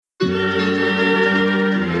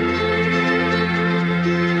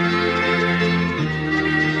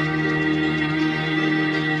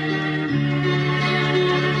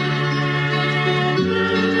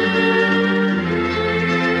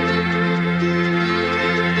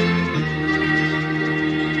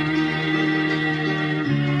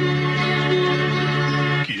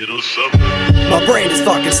My brain is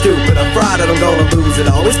fucking stupid, I'm fried and I'm gonna lose it.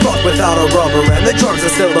 Always fuck without a rubber and the drugs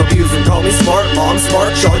are still abusing. Call me smart, mom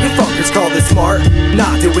smart, all you fuckers call this smart.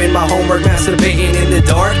 Not doing my homework, masturbating in the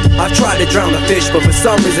dark. I've tried to drown the fish, but for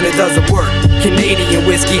some reason it doesn't work. Canadian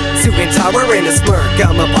whiskey, suit and tie, wearing a smirk.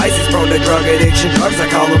 I'm a Pisces, prone to drug addiction. Drugs, I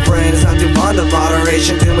call them friends. I'm too fond of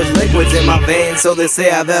moderation. Too much liquids in my veins, so they say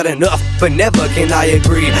I've had enough, but never can I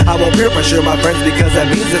agree. I won't peer pressure my friends because that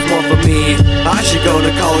means it's more for me. I should go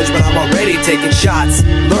to college, but I'm already taking shots.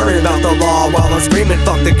 Learning about the law while I'm screaming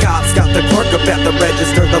fuck the cops. Got the clerk up at the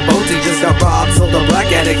register, the boaty just got robbed. So the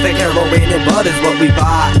black addict think heroin and bud is what we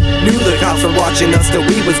buy. Knew the cops were watching us till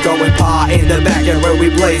we was going pa. In the back end where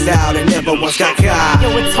we blazed out and never once got caught.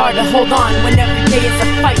 Yo, it's hard to hold on when every day is a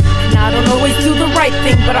fight. And I don't always do the right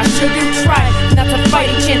thing, but I sure do try. And that's a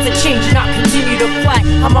fighting chance of change, not continue to fly.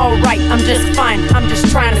 I'm alright, I'm just fine, I'm just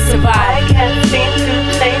trying to survive. I can't seem to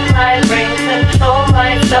tame my brain, control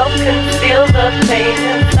myself, conceal the pain,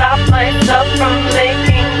 and stop myself from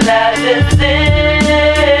making that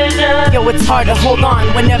decision. Yo, it's hard to hold on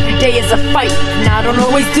when every day is a fight. And I don't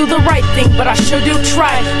always do the right thing, but I sure do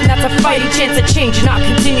try. And that's a fighting chance of change, not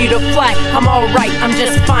continue to fly. I'm alright, I'm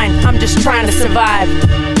just fine, I'm just trying to survive.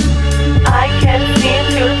 I can't seem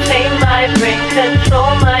to tame my brain,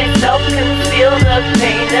 control myself, conceal the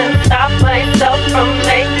pain, and stop myself from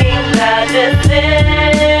making that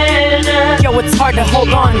decision. Yo, it's hard to hold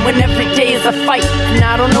on when every day is a fight. And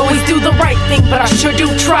I don't always do the right thing, but I sure do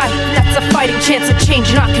try. That's a fighting chance of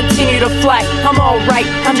change, not continue to fly. I'm alright,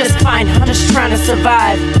 I'm just fine, I'm just trying to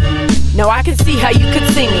survive. No, I can see how you could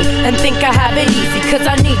see me and think I have it easy, cause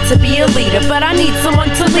I need to be a leader, but I need someone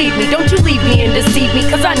to lead me. Don't you leave me and deceive me,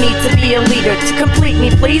 cause I need to be a leader. To complete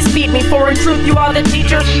me, please feed me, for in truth you are the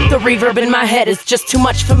teacher. The reverb in my head is just too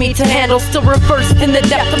much for me to handle. Still reversed in the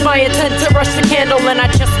depth of my intent to rush the candle, and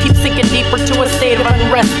I just keep sinking deeper to a state of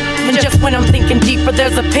unrest. And just when I'm thinking deeper,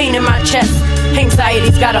 there's a pain in my chest.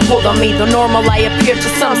 Anxiety's got a hold on me, though normal I appear to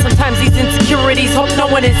some. Sometimes these insecurities hope no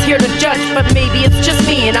one is here to judge, but maybe it's just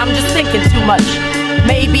me and I'm just thinking too much.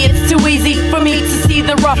 Maybe it's too easy for me to see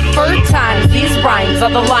the rougher times. These rhymes are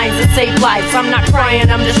the lines that save lives. I'm not crying,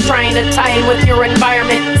 I'm just trying to tie in with your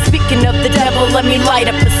environment. Speaking of the devil, let me light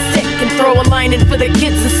up a stick and throw a line in for the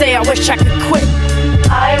kids and say I wish I could quit.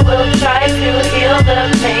 I will try to heal the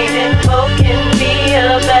pain, invoke in me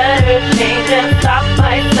a better change, and stop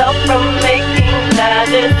myself from making that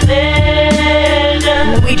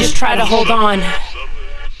decision. We just try to hold on.